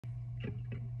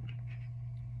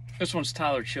This one's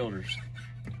Tyler Childers.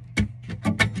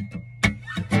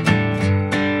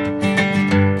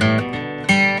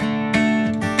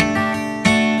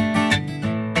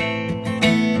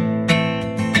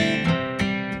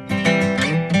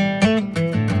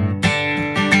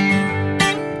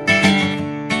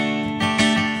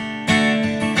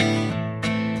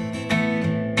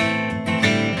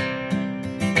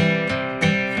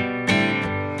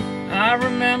 I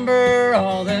remember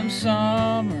all them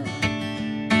summers,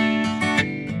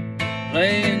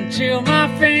 playing till my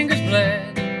fingers bled.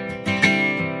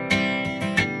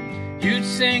 You'd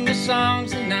sing the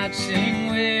songs and I'd sing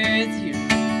with you.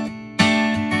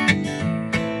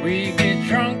 We'd get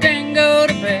drunk and go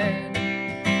to bed.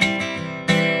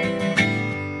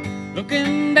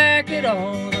 Looking back at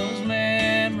all those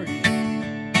memories,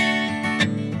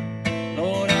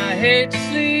 Lord, I hate to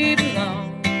sleep alone.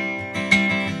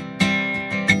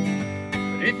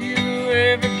 But if you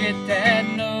ever get that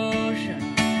notion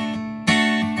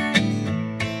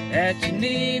that you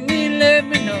need me, let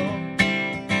me know.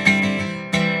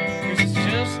 'Cause it's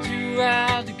just 2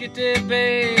 hours to get there,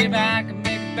 babe. I can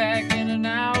make it back in an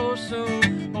hour or so.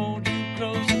 Hold you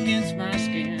close against my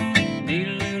skin. Need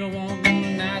a little warmth on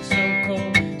a night so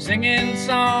cold. Singing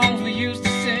songs we used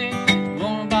to sing.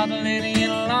 One about the lady in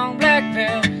a long black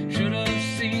veil. Should have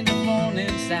seen the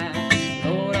morning sign.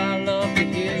 Lord, I love to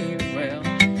hear you well.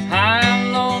 High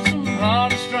and lonesome,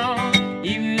 hard and strong.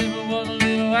 Even if it was a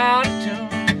little out of tune.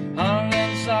 Harder than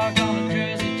a sock on a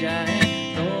Jersey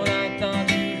giant. Lord, I thought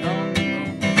you'd hung the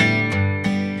moon.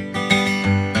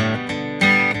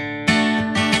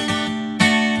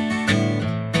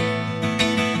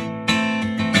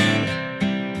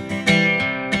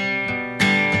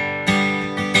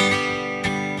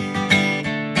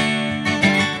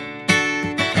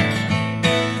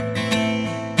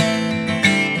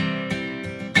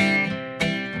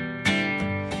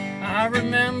 I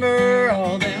remember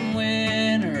all them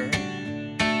winters,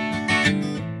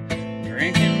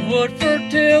 drinking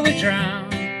Woodford till we drown.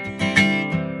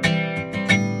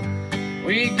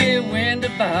 We get wind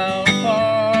about a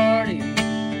party,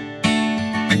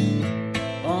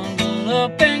 bundle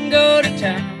up and go to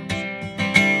town.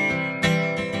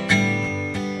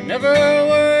 We never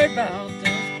worried about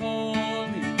those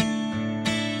police,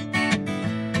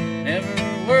 never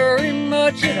worry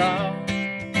much at all.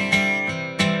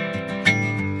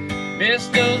 Miss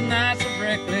those nights of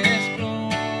reckless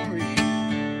glory.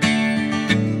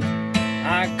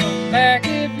 I come back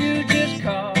if you just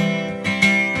call.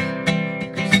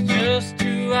 'Cause it's just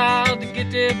 2 hours to get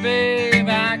there, babe.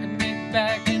 I can make it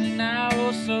back in an hour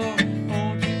or so.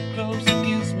 Hold you close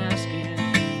against my skin.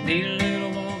 Need a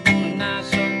little warmth on a night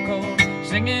so cold.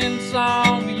 Singing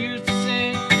songs we used to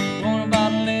sing. One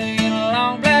about a lady in a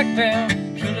long black veil.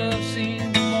 Should have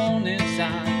seen the morning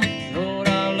sign. Lord,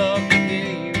 I love to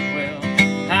hear you well.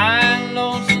 High and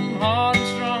lonesome, hard and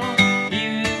strong.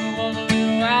 Even if it was a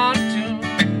little out of tune.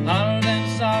 Harder than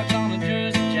socks on a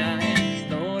Jersey giant.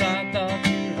 Lord, I thought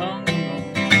you'd hung the moon.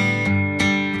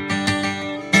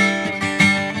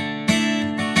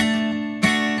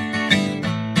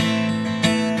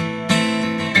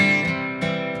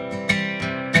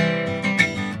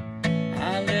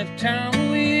 I left town when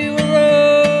we were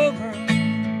over,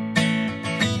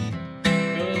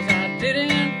 'cause I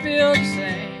didn't feel the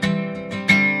same.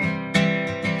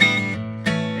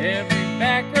 Every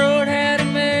back road had a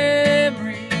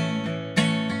memory.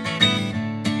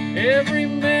 Every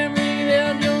memory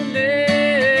held your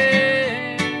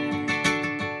name.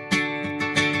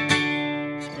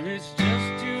 But it's just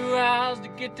 2 hours to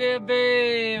get there,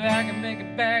 babe. I can make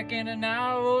it back in an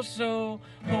hour or so.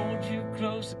 Hold you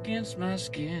close against my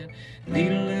skin.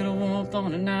 Need a little warmth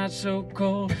on a night so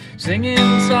cold.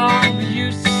 Singing songs we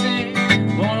used to sing.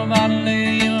 One about a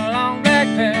lady